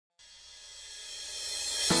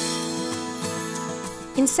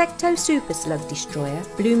Insecto Super Slug Destroyer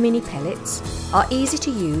Blue Mini Pellets are easy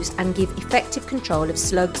to use and give effective control of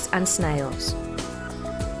slugs and snails.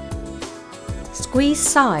 Squeeze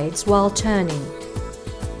sides while turning.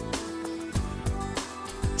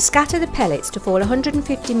 Scatter the pellets to fall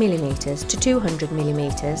 150mm to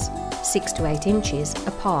 200mm, 6 to 8 inches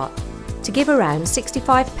apart, to give around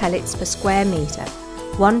 65 pellets per square metre,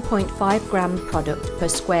 1.5 gram product per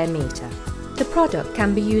square metre. The product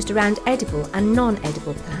can be used around edible and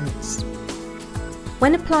non-edible plants.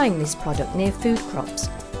 When applying this product near food crops,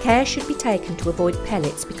 care should be taken to avoid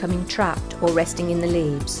pellets becoming trapped or resting in the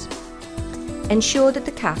leaves. Ensure that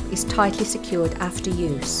the cap is tightly secured after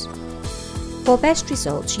use. For best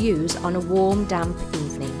results, use on a warm, damp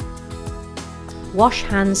evening. Wash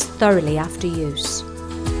hands thoroughly after use.